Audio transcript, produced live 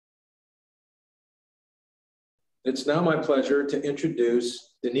It's now my pleasure to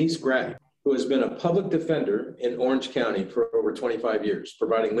introduce Denise Gragg, who has been a public defender in Orange County for over 25 years,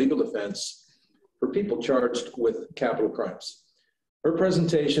 providing legal defense for people charged with capital crimes. Her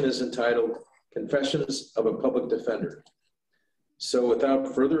presentation is entitled Confessions of a Public Defender. So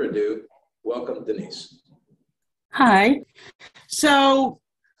without further ado, welcome, Denise. Hi. So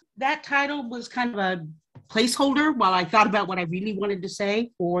that title was kind of a placeholder while I thought about what I really wanted to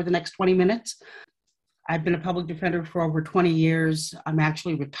say for the next 20 minutes. I've been a public defender for over 20 years. I'm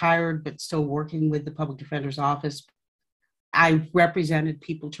actually retired, but still working with the public defender's office. I've represented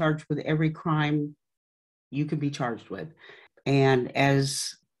people charged with every crime you could be charged with. And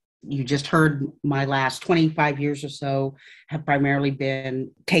as you just heard, my last 25 years or so have primarily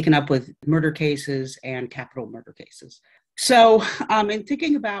been taken up with murder cases and capital murder cases. So in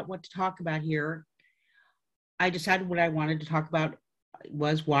thinking about what to talk about here, I decided what I wanted to talk about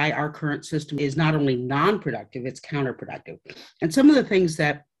was why our current system is not only non-productive, it's counterproductive. And some of the things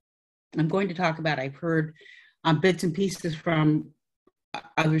that I'm going to talk about, I've heard bits and pieces from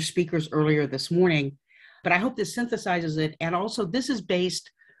other speakers earlier this morning, but I hope this synthesizes it. And also this is based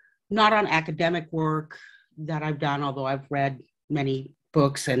not on academic work that I've done, although I've read many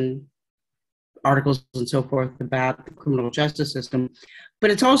books and articles and so forth about the criminal justice system, but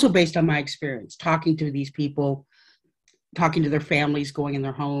it's also based on my experience talking to these people, talking to their families, going in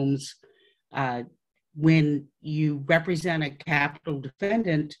their homes. When you represent a capital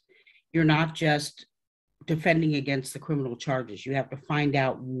defendant, you're not just defending against the criminal charges. You have to find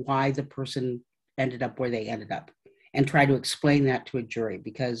out why the person ended up where they ended up and try to explain that to a jury,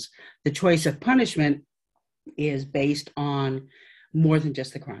 because the choice of punishment is based on more than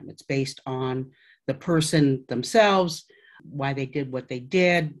just the crime. It's based on the person themselves, why they did what they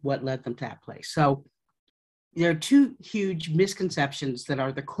did, what led them to that place. So there are two huge misconceptions that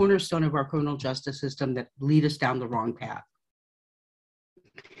are the cornerstone of our criminal justice system that lead us down the wrong path.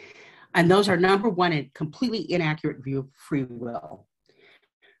 And those are, number one, a completely inaccurate view of free will,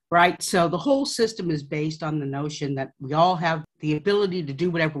 right? So the whole system is based on the notion that we all have the ability to do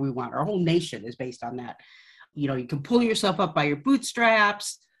whatever we want. Our whole nation is based on that. You know, you can pull yourself up by your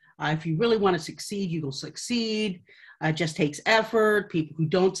bootstraps. If you really want to succeed, you will succeed. It just takes effort. People who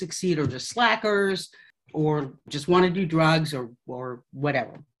don't succeed are just slackers, or just want to do drugs or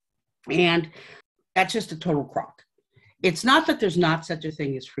whatever. And that's just a total crock. It's not that there's not such a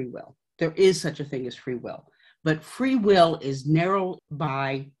thing as free will. There is such a thing as free will. But free will is narrowed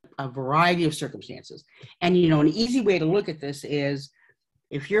by a variety of circumstances. And, you know, an easy way to look at this is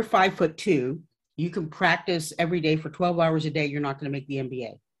if you're 5'2", you can practice every day for 12 hours a day, you're not going to make the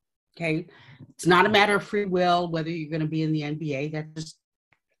NBA. Okay? It's not a matter of free will, whether you're going to be in the NBA. That's just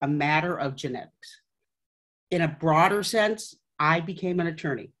a matter of genetics. In a broader sense, I became an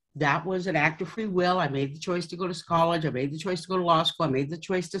attorney. That was an act of free will. I made the choice to go to college. I made the choice to go to law school. I made the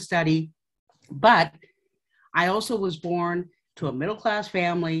choice to study. But I also was born to a middle-class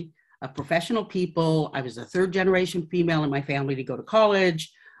family of professional people. I was the third generation female in my family to go to college.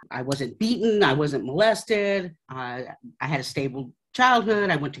 I wasn't beaten. I wasn't molested. I had a stable childhood.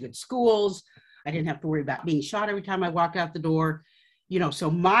 I went to good schools. I didn't have to worry about being shot every time I walked out the door. You know, so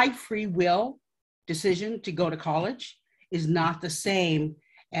my free will decision to go to college is not the same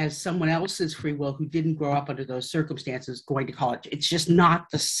as someone else's free will who didn't grow up under those circumstances going to college. It's just not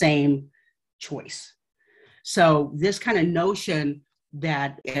the same choice. So this kind of notion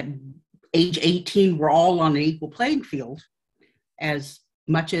that at age 18, we're all on an equal playing field, as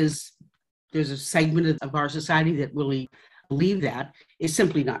much as there's a segment of our society that really believe that, is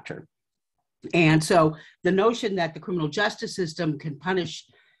simply not true. And so the notion that the criminal justice system can punish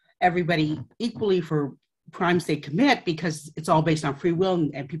everybody equally for crimes they commit because it's all based on free will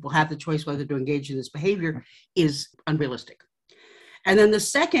and people have the choice whether to engage in this behavior is unrealistic. And then the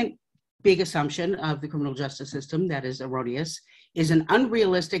second big assumption of the criminal justice system that is erroneous is an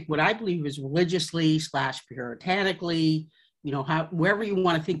unrealistic, what I believe is religiously / puritanically, you know, wherever you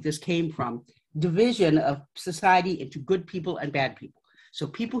want to think this came from, division of society into good people and bad people. So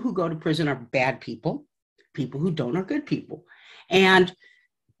people who go to prison are bad people, people who don't are good people. And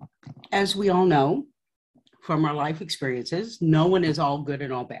as we all know from our life experiences, no one is all good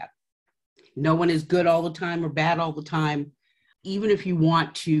and all bad. No one is good all the time or bad all the time. Even if you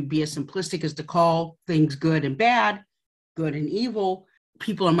want to be as simplistic as to call things good and bad, good and evil,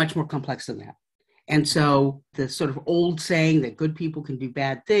 people are much more complex than that. And so the sort of old saying that good people can do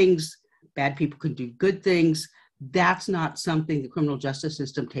bad things, bad people can do good things, that's not something the criminal justice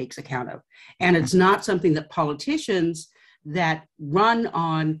system takes account of. And it's not something that politicians that run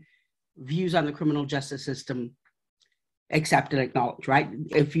on views on the criminal justice system accept and acknowledge, right?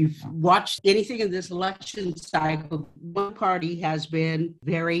 If you've watched anything in this election cycle, one party has been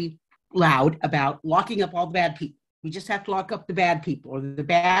very loud about locking up all the bad people. We just have to lock up the bad people, or the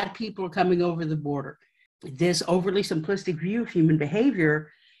bad people are coming over the border. This overly simplistic view of human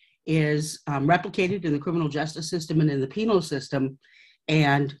behavior is replicated in the criminal justice system and in the penal system,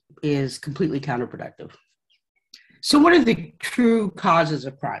 and is completely counterproductive. So what are the true causes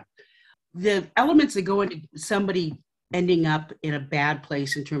of crime? The elements that go into somebody ending up in a bad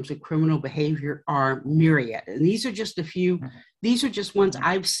place in terms of criminal behavior are myriad. And these are just a few, these are just ones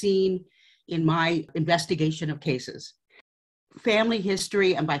I've seen in my investigation of cases. Family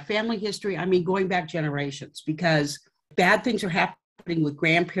history, and by family history, I mean going back generations, because bad things are happening with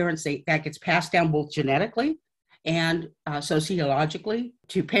grandparents that gets passed down both genetically and sociologically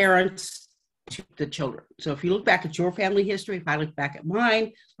to parents, to the children. So if you look back at your family history, if I look back at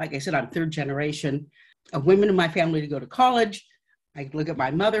mine, like I said, I'm third generation of women in my family to go to college. I look at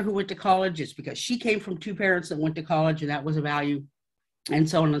my mother who went to college. It's because she came from two parents that went to college, and that was a value, and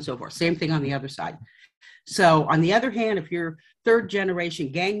so on and so forth. Same thing on the other side. So on the other hand, if you're third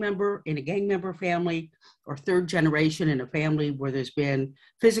generation gang member in a gang member family, or third generation in a family where there's been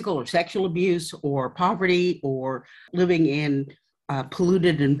physical or sexual abuse or poverty, or living in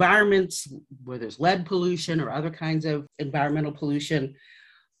polluted environments where there's lead pollution or other kinds of environmental pollution,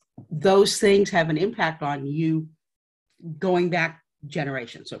 those things have an impact on you going back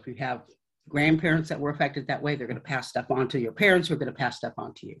generations. So if you have grandparents that were affected that way, they're going to pass stuff on to your parents, who are going to pass stuff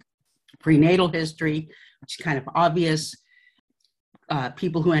on to you. Prenatal history, which is kind of obvious.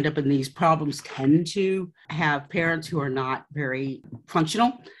 People who end up in these problems tend to have parents who are not very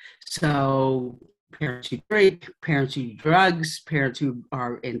functional. So parents who drink, parents who use drugs, parents who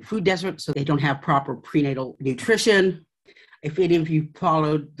are in food deserts, so they don't have proper prenatal nutrition. If any of you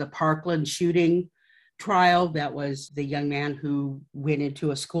followed the Parkland shooting trial, that was the young man who went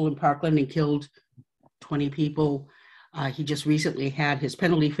into a school in Parkland and killed 20 people. He just recently had his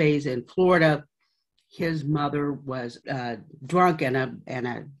penalty phase in Florida. His mother was drunk and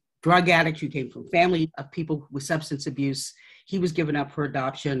a drug addict who came from family of people with substance abuse. He was given up for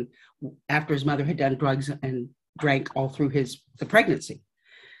adoption after his mother had done drugs and drank all through the pregnancy.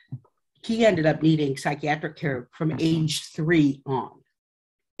 He ended up needing psychiatric care from age 3 on.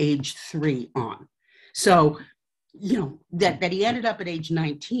 So, that he ended up at age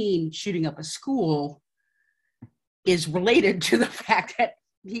 19 shooting up a school is related to the fact that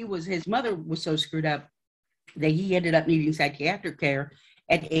his mother was so screwed up that he ended up needing psychiatric care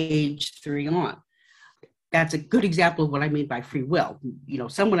at age 3 on. That's a good example of what I mean by free will.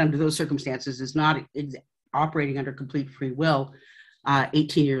 Someone under those circumstances is not operating under complete free will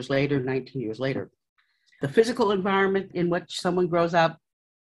 18 years later, 19 years later. The physical environment in which someone grows up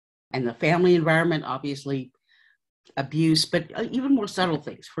and the family environment, obviously abuse, but even more subtle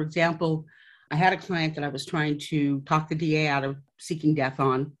things. For example, I had a client that I was trying to talk the DA out of seeking death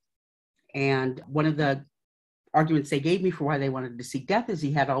on. And one of the arguments they gave me for why they wanted to seek death is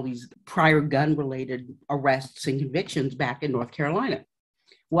he had all these prior gun-related arrests and convictions back in North Carolina.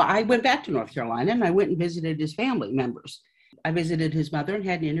 Well, I went back to North Carolina and I went and visited his family members. I visited his mother and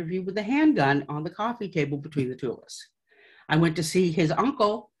had an interview with a handgun on the coffee table between the two of us. I went to see his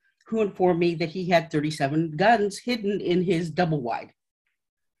uncle, who informed me that he had 37 guns hidden in his double wide.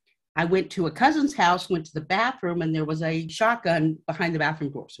 I went to a cousin's house, went to the bathroom, and there was a shotgun behind the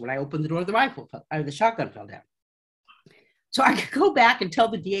bathroom door. So when I opened the door, the shotgun fell down. So I could go back and tell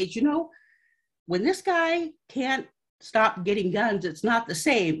the DAs, when this guy can't stop getting guns, it's not the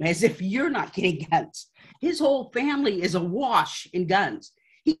same as if you're not getting guns. His whole family is awash in guns.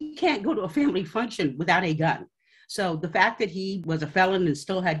 He can't go to a family function without a gun. So the fact that he was a felon and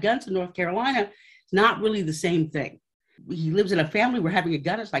still had guns in North Carolina is not really the same thing. He lives in a family where having a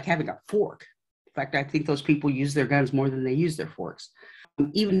gun is like having a fork. In fact, I think those people use their guns more than they use their forks.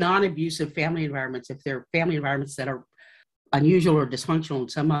 Even non-abusive family environments, if they're family environments that are unusual or dysfunctional in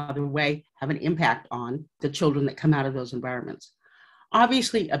some other way, have an impact on the children that come out of those environments.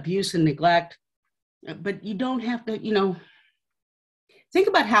 Obviously, abuse and neglect, but you don't have to, think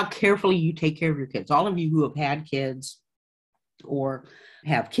about how carefully you take care of your kids. All of you who have had kids or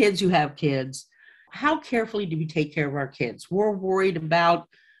have kids who have kids, how carefully do we take care of our kids? We're worried about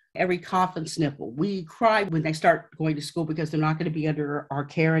every cough and sniffle. We cry when they start going to school because they're not going to be under our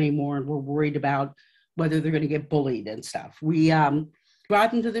care anymore, and we're worried about whether they're going to get bullied and stuff. We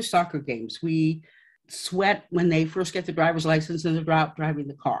drive them to their soccer games. We sweat when they first get the driver's license and they're out driving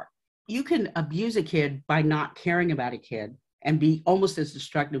the car. You can abuse a kid by not caring about a kid and be almost as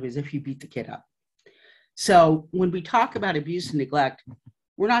destructive as if you beat the kid up. So when we talk about abuse and neglect,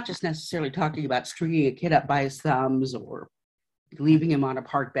 we're not just necessarily talking about stringing a kid up by his thumbs or leaving him on a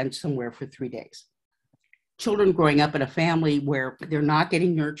park bench somewhere for 3 days. Children growing up in a family where they're not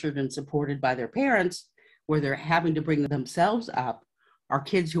getting nurtured and supported by their parents, where they're having to bring themselves up, are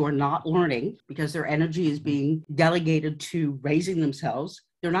kids who are not learning because their energy is being delegated to raising themselves.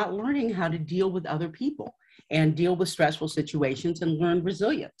 They're not learning how to deal with other people and deal with stressful situations and learn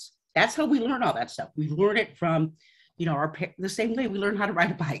resilience. That's how we learn all that stuff. We learn it from, the same way we learn how to ride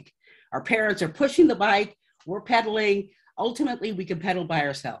a bike. Our parents are pushing the bike, we're pedaling. Ultimately, we can pedal by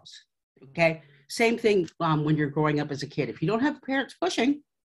ourselves, okay? Same thing when you're growing up as a kid. If you don't have parents pushing,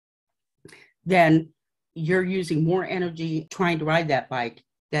 then you're using more energy trying to ride that bike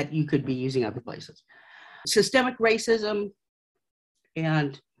that you could be using other places. Systemic racism,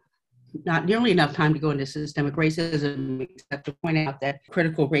 and not nearly enough time to go into systemic racism, except to point out that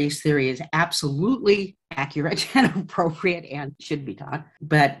critical race theory is absolutely accurate and appropriate and should be taught.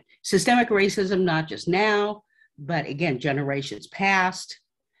 But systemic racism, not just now, but again, generations past,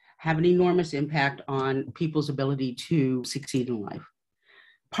 have an enormous impact on people's ability to succeed in life.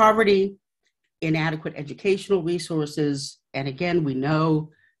 Poverty, inadequate educational resources, and again, we know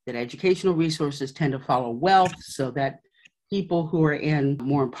that educational resources tend to follow wealth, so that people who are in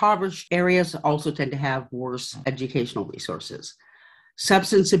more impoverished areas also tend to have worse educational resources.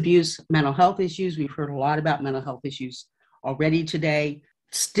 Substance abuse, mental health issues. We've heard a lot about mental health issues already today.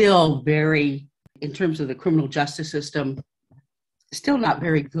 Still very, in terms of the criminal justice system, still not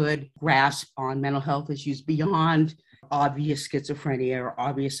very good grasp on mental health issues beyond obvious schizophrenia or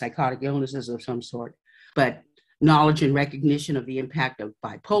obvious psychotic illnesses of some sort, but knowledge and recognition of the impact of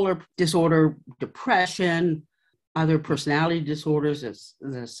bipolar disorder, depression, other personality disorders,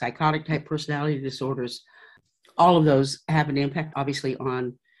 the psychotic type personality disorders, all of those have an impact, obviously,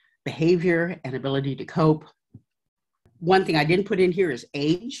 on behavior and ability to cope. One thing I didn't put in here is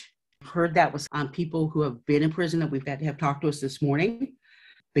age. I've heard that was on people who have been in prison that we've had to have talked to us this morning.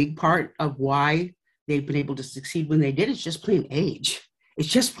 Big part of why they've been able to succeed when they did is just plain age. It's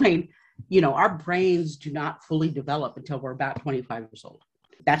just plain, our brains do not fully develop until we're about 25 years old.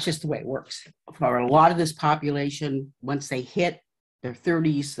 That's just the way it works. For a lot of this population, once they hit their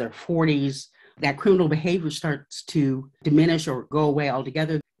 30s, their 40s, that criminal behavior starts to diminish or go away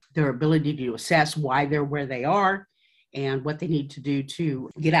altogether. Their ability to assess why they're where they are and what they need to do to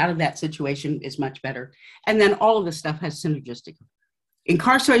get out of that situation is much better. And then all of this stuff has synergistic.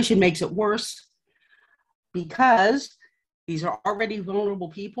 Incarceration makes it worse because these are already vulnerable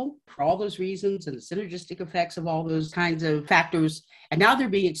people for all those reasons and the synergistic effects of all those kinds of factors. And now they're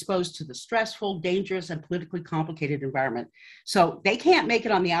being exposed to the stressful, dangerous, and politically complicated environment. So they can't make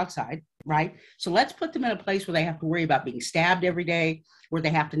it on the outside, right? So let's put them in a place where they have to worry about being stabbed every day, where they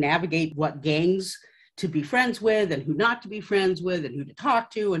have to navigate what gangs to be friends with and who not to be friends with and who to talk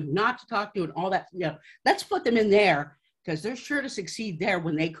to and who not to talk to and all that. Let's put them in there because they're sure to succeed there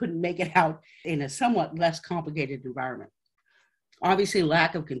when they couldn't make it out in a somewhat less complicated environment. Obviously,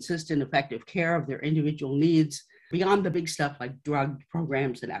 lack of consistent, effective care of their individual needs beyond the big stuff like drug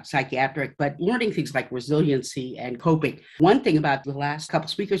programs and psychiatric, but learning things like resiliency and coping. One thing about the last couple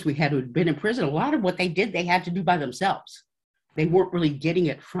of speakers we had who had been in prison, a lot of what they did, they had to do by themselves. They weren't really getting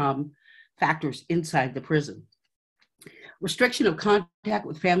it from factors inside the prison. Restriction of contact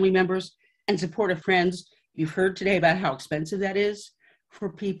with family members and supportive friends. You've heard today about how expensive that is for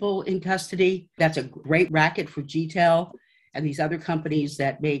people in custody. That's a great racket for GTEL and these other companies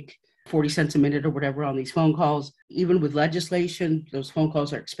that make 40 cents a minute or whatever on these phone calls. Even with legislation, those phone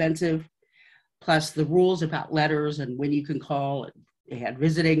calls are expensive. Plus the rules about letters and when you can call and they had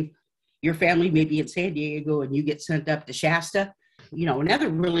visiting. Your family may be in San Diego and you get sent up to Shasta. Another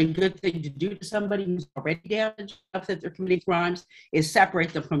really good thing to do to somebody who's already damaged enough that they're committing crimes is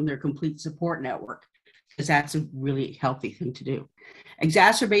separate them from their complete support network, because that's a really healthy thing to do.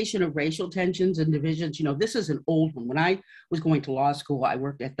 Exacerbation of racial tensions and divisions. This is an old one. When I was going to law school, I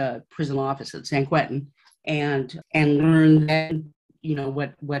worked at the prison office at San Quentin and learned then,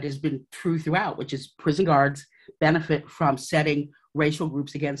 what has been true throughout, which is prison guards benefit from setting racial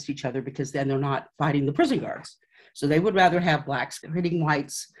groups against each other because then they're not fighting the prison guards. So they would rather have blacks hitting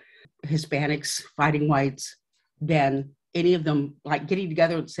whites, Hispanics fighting whites, than any of them like getting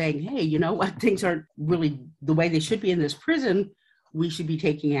together and saying, hey, you know what, things aren't really the way they should be in this prison. We should be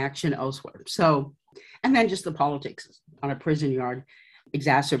taking action elsewhere. So, and then just the politics on a prison yard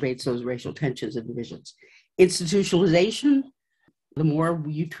exacerbates those racial tensions and divisions. Institutionalization, the more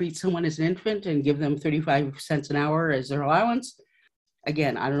you treat someone as an infant and give them 35 cents an hour as their allowance,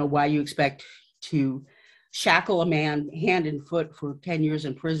 again, I don't know why you expect to shackle a man hand and foot for 10 years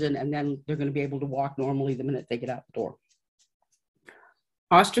in prison and then they're going to be able to walk normally the minute they get out the door.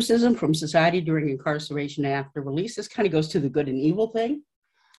 Ostracism from society during incarceration and after release. This kind of goes to the good and evil thing,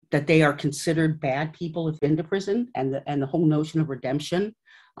 that they are considered bad people if into prison, and the whole notion of redemption,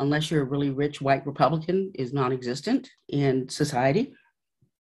 unless you're a really rich white Republican, is non-existent in society.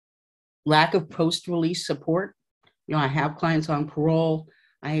 Lack of post-release support. I have clients on parole.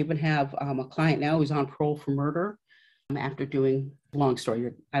 I even have a client now who's on parole for murder after doing, long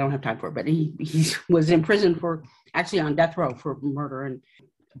story, I don't have time for it, but he was in prison for, actually on death row for murder, and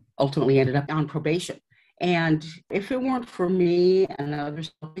ultimately ended up on probation. And if it weren't for me and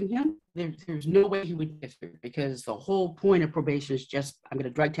others helping him, there's no way he would get through, because the whole point of probation is just, I'm going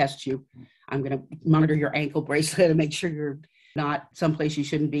to drug test you. I'm going to monitor your ankle bracelet and make sure you're not someplace you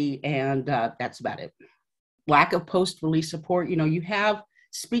shouldn't be. And that's about it. Lack of post-release support. You have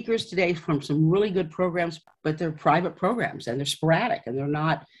speakers today from some really good programs, but they're private programs and they're sporadic and they're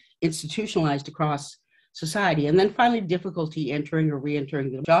not institutionalized across society. And then finally, difficulty entering or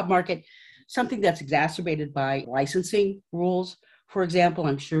re-entering the job market, something that's exacerbated by licensing rules. For example,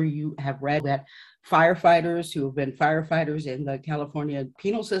 I'm sure you have read that firefighters who have been firefighters in the California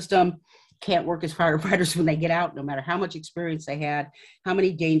penal system can't work as firefighters when they get out, no matter how much experience they had, how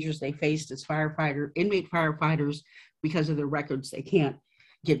many dangers they faced as inmate firefighters. Because of their records, they can't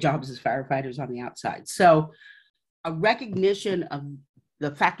get jobs as firefighters on the outside. So a recognition of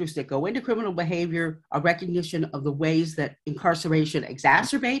the factors that go into criminal behavior, a recognition of the ways that incarceration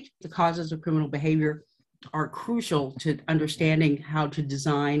exacerbate the causes of criminal behavior are crucial to understanding how to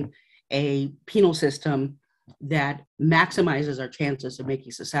design a penal system that maximizes our chances of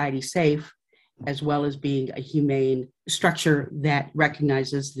making society safe, as well as being a humane structure that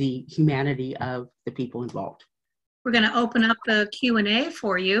recognizes the humanity of the people involved. We're going to open up the Q&A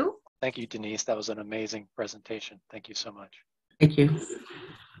for you. Thank you, Denise. That was an amazing presentation. Thank you so much. Thank you.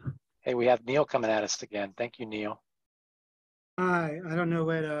 Hey, we have Neil coming at us again. Thank you, Neil. Hi, I don't know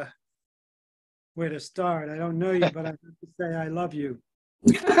where to start. I don't know you, but I have to say I love you.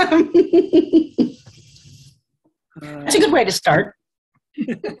 That's a good way to start.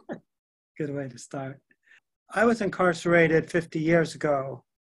 Good way to start. I was incarcerated 50 years ago.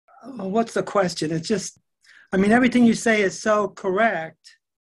 Well, what's the question? It's just, everything you say is so correct.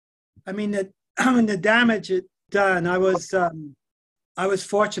 The damage it done. I was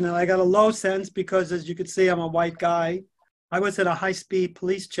fortunate. I got a low sentence because, as you can see, I'm a white guy. I was in a high-speed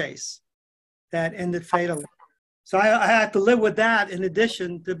police chase that ended fatally. So I had to live with that in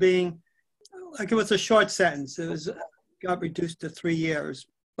addition to being, it was a short sentence. Got reduced to 3 years.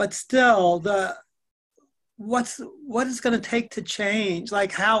 But still, what is going to take to change?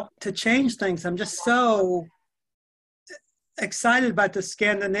 Like how to change things? I'm just so excited about the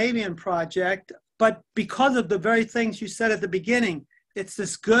Scandinavian project, but because of the very things you said at the beginning, it's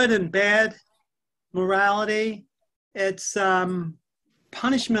this good and bad morality. It's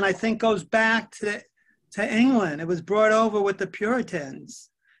punishment, I think, goes back to England. It was brought over with the Puritans.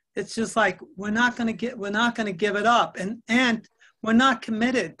 It's just like we're not going to give it up, and we're not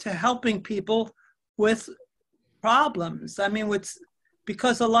committed to helping people with problems.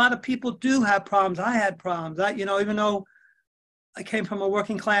 Because a lot of people do have problems. I had problems. Even though I came from a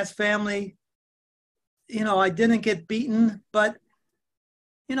working class family, I didn't get beaten, but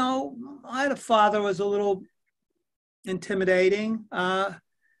I had a father who was a little intimidating.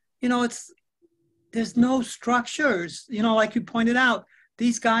 There's no structures, like you pointed out.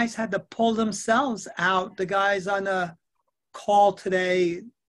 These guys had to pull themselves out, the guys on the call today.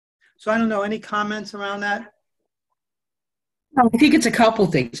 So I don't know, any comments around that? I think it's a couple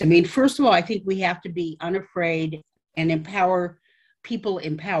things. First of all, I think we have to be unafraid and empower people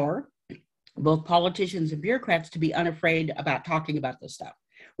in power, both politicians and bureaucrats, to be unafraid about talking about this stuff,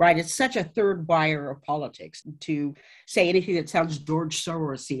 right? It's such a third wire of politics to say anything that sounds George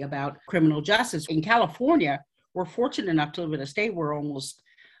Soros-y about criminal justice. In California, we're fortunate enough to live in a state where almost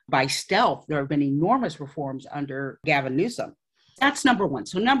by stealth, there have been enormous reforms under Gavin Newsom. That's number one.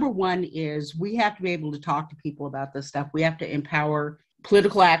 So number one is we have to be able to talk to people about this stuff. We have to empower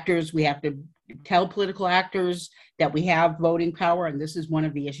political actors. We have to tell political actors that we have voting power, and this is one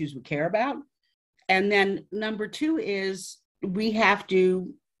of the issues we care about. And then number two is we have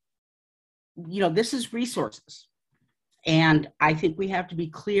to, this is resources. And I think we have to be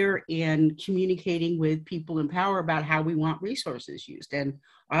clear in communicating with people in power about how we want resources used. And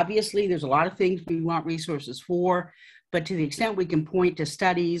obviously, there's a lot of things we want resources for, but to the extent we can point to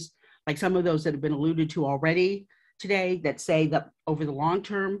studies, like some of those that have been alluded to already today, that say that over the long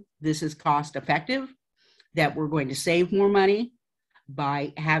term, this is cost effective, that we're going to save more money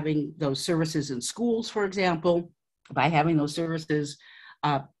by having those services in schools, for example, by having those services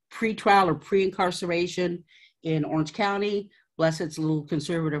pre-trial or pre-incarceration in Orange County, bless its little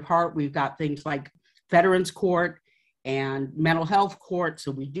conservative heart, we've got things like Veterans Court and mental health court.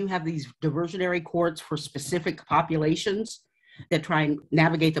 So we do have these diversionary courts for specific populations that try and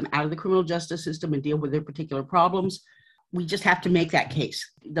navigate them out of the criminal justice system and deal with their particular problems. We just have to make that case.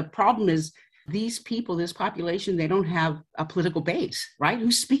 The problem is these people, this population, they don't have a political base, right?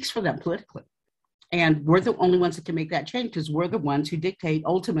 Who speaks for them politically? And we're the only ones that can make that change because we're the ones who dictate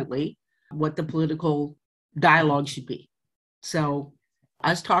ultimately what the political dialogue should be. So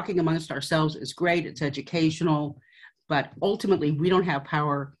us talking amongst ourselves is great. It's educational. But ultimately, we don't have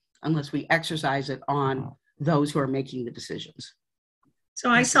power unless we exercise it on those who are making the decisions.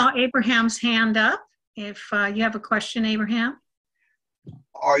 So I saw Abraham's hand up. If you have a question, Abraham.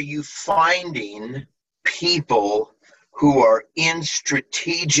 Are you finding people who are in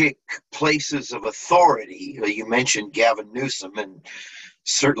strategic places of authority? You mentioned Gavin Newsom, and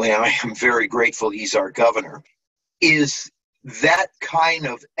certainly I am very grateful he's our governor. Is that kind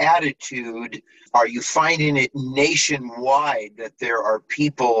of attitude, are you finding it nationwide that there are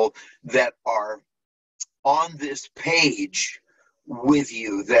people that are on this page with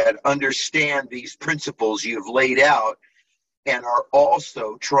you that understand these principles you've laid out and are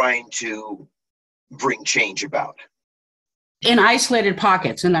also trying to bring change about? In isolated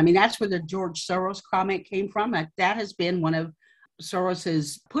pockets. And I mean, that's where the George Soros comment came from. That has been one of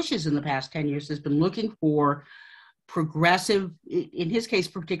Soros's pushes in the past 10 years, has been looking for progressive, in his case,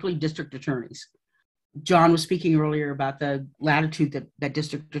 particularly district attorneys. John was speaking earlier about the latitude that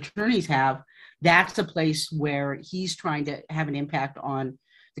district attorneys have. That's a place where he's trying to have an impact on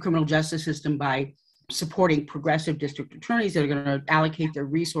the criminal justice system by supporting progressive district attorneys that are going to allocate their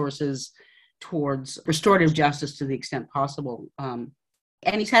resources towards restorative justice to the extent possible. And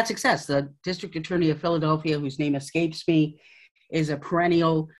he's had success. The district attorney of Philadelphia, whose name escapes me, is a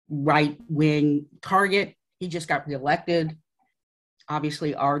perennial right-wing target. He just got reelected.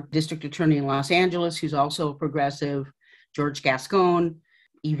 Obviously, our district attorney in Los Angeles, who's also a progressive, George Gascon,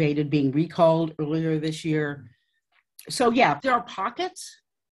 evaded being recalled earlier this year. So yeah, there are pockets,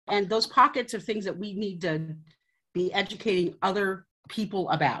 and those pockets are things that we need to be educating other people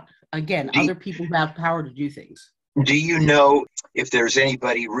about. Again, other people who have power to do things. Do you know if there's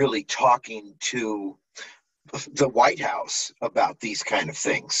anybody really talking to the White House about these kind of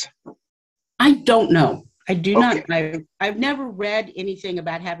things? I don't know. I do Okay. not. I've never read anything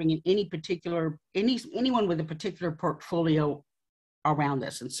about having anyone with a particular portfolio around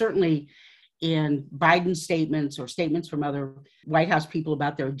this. And certainly in Biden's statements or statements from other White House people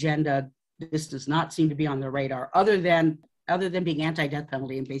about their agenda, this does not seem to be on their radar, other than being anti-death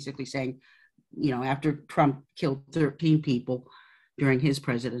penalty and basically saying, after Trump killed 13 people during his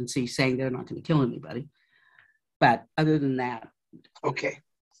presidency, saying they're not going to kill anybody. But other than that. Okay.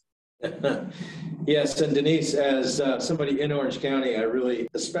 Yes, and Denise, as somebody in Orange County, I really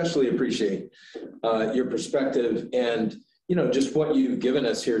especially appreciate your perspective and just what you've given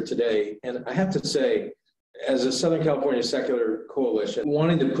us here today. And I have to say, as a Southern California Secular Coalition,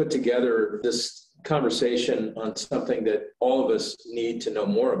 wanting to put together this conversation on something that all of us need to know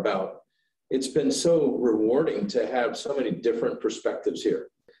more about, it's been so rewarding to have so many different perspectives here.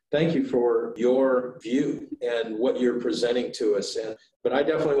 Thank you for your view and what you're presenting to us. But I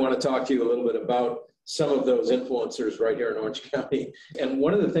definitely want to talk to you a little bit about some of those influencers right here in Orange County. And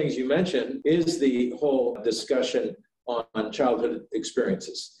one of the things you mentioned is the whole discussion on childhood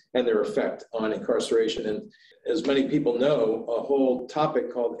experiences and their effect on incarceration. And as many people know, a whole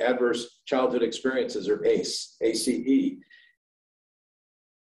topic called adverse childhood experiences, or ACE, ACE.